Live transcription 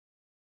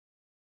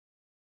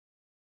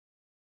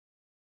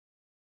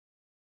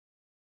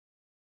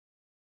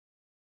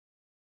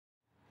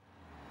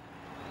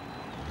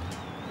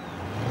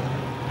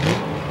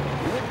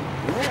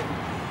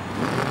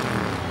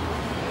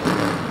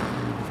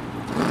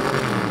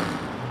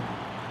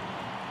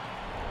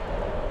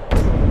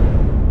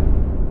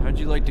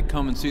you like to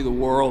come and see the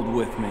world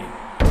with me?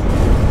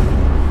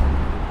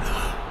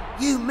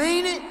 You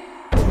mean it?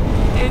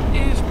 It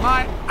is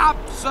my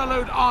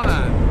absolute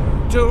honor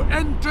to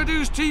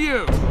introduce to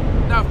you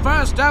the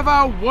first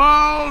ever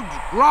World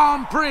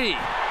Grand Prix.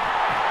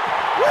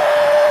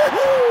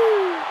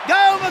 Woo-hoo!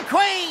 Go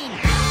McQueen!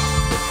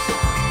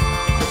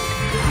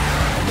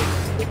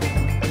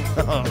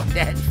 Oh,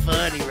 that's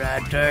funny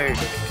right there.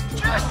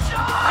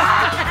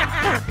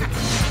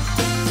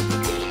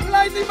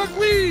 Lightning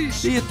McQueen!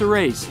 See you at the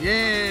race.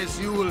 Yes,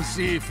 you will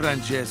see,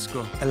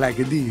 Francesco. Like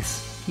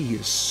this. He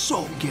is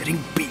so getting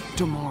beat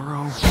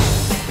tomorrow.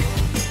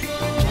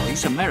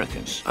 These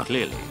Americans are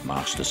clearly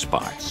master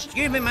spies.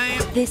 Excuse me,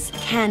 ma'am. This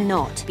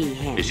cannot be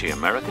him. Is he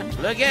American?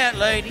 Look out,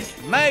 ladies.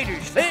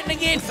 Mater's fitting to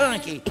get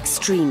funky.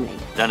 Extremely.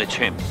 Then it's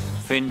him.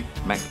 Finn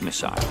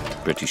McMissile,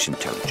 British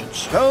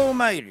intelligence. Cole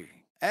Mater,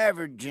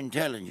 average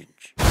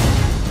intelligence.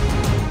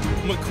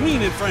 McQueen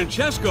and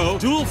Francesco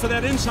duel for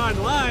that inside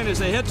line as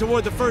they head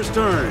toward the first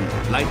turn.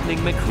 Lightning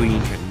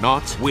McQueen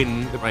cannot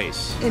win the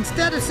race.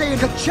 Instead of saying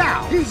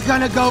ka-chow, he's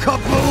gonna go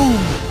kaboom!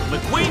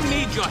 McQueen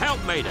needs your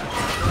help, Mater.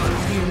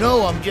 You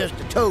know I'm just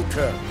a tow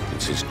truck.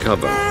 It's his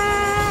cover.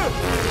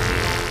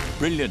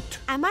 Brilliant.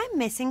 Am I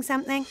missing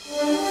something?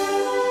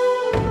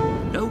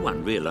 No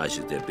one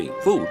realizes they're being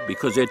fooled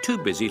because they're too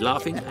busy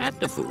laughing at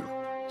the fool.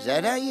 Is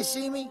that how you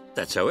see me?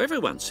 That's how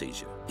everyone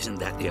sees you. Isn't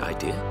that the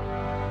idea?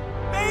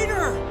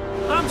 Mater!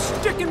 I'm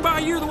sticking by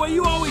you the way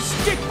you always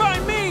stick by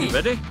me!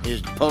 Ready?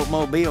 Is the Pope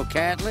Mobile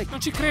Catholic? Non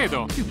ci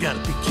credo. You gotta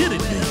be kidding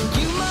me.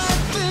 You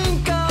might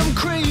think I'm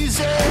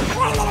crazy.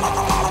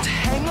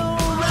 Hang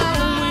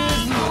around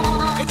with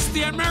you. It's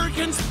the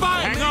American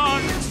spy! Hang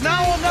on!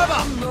 Now or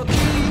never!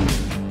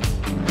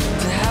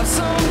 To have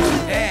some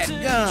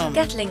Dadgum.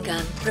 Gatling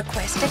gun.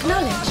 Request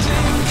acknowledged.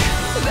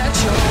 that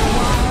you're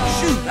wild.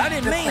 Shoot, I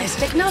didn't mean Request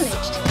it.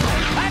 acknowledged.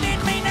 I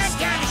didn't mean that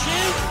kind of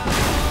shoot.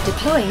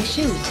 Deploying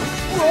shoot.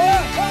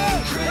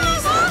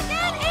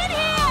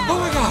 Oh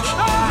my gosh!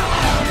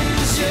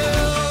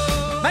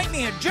 Make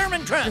me a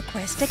German truck.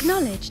 Request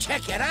acknowledged.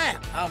 Check it out.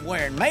 I'm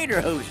wearing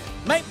Mater hoses.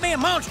 Make me a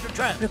monster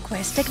truck.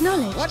 Request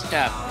acknowledged. What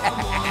the?